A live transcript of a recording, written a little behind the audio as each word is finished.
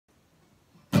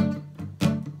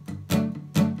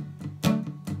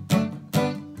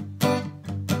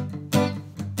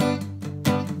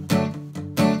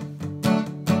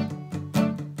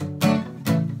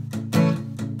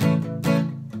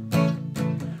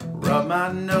rub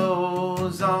my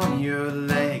nose on your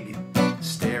leg,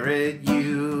 stare at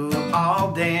you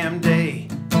all damn day.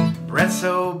 Breath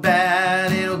so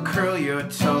bad it'll curl your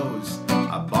toes.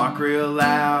 I bark real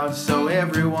loud so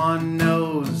everyone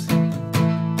knows.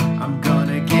 I'm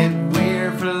gonna get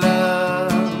weird for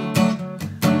love.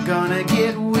 I'm gonna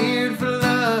get weird for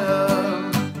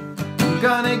love. I'm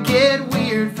gonna get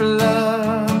weird for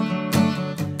love.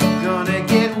 Gonna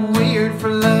get weird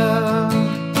for love.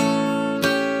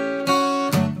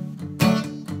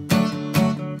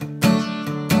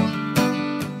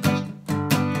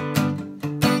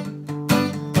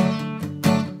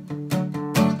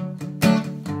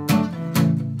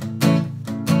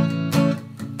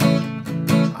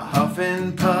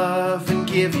 And puff and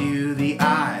give you the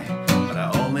eye, but I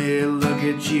only look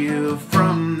at you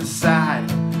from the side.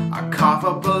 I cough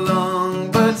up a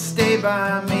lung, but stay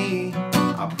by me.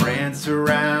 I prance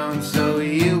around so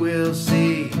you will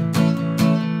see.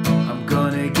 I'm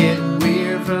gonna get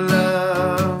weird for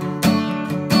love.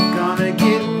 Gonna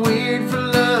get weird for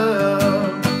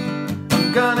love.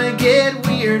 I'm gonna get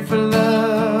weird for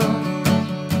love.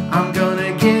 I'm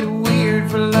gonna get weird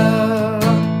for love.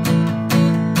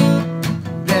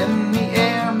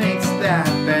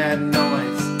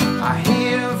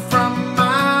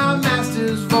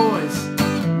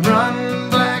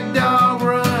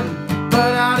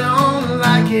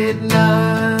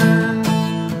 None.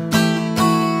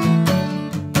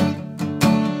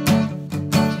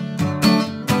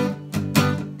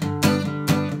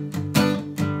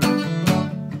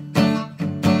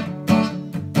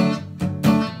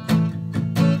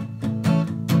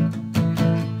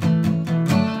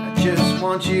 I just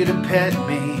want you to pet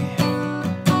me,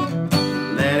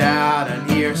 let out an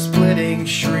ear-splitting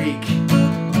shriek.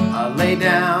 I lay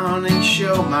down and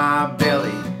show my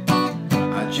belly.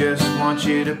 I just want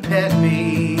you to pet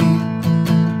me.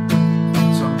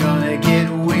 So I'm gonna get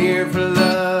weird for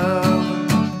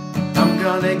love. I'm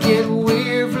gonna get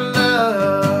weird for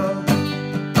love.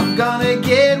 I'm gonna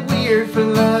get weird for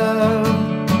love.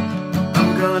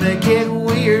 I'm gonna get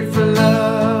weird for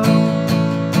love.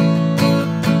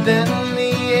 Then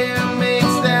the air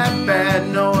makes that bad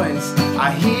noise.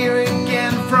 I hear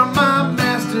again from my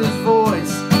master's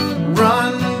voice.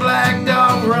 Run, black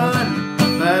dog, run.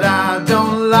 But I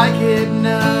don't like it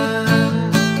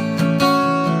none.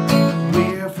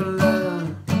 Weird for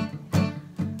love.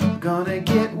 Gonna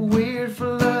get weird for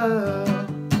love.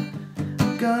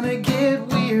 Gonna get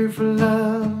weird for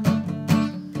love.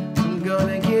 I'm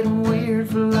gonna get weird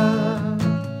for love.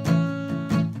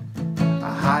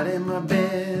 I hide in my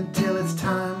bed till it's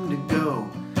time to go.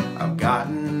 I've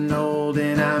gotten old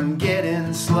and I'm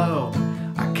getting slow.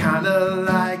 I kinda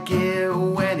like it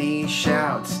when he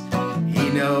shouts. He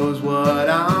knows what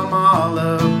I'm all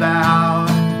about.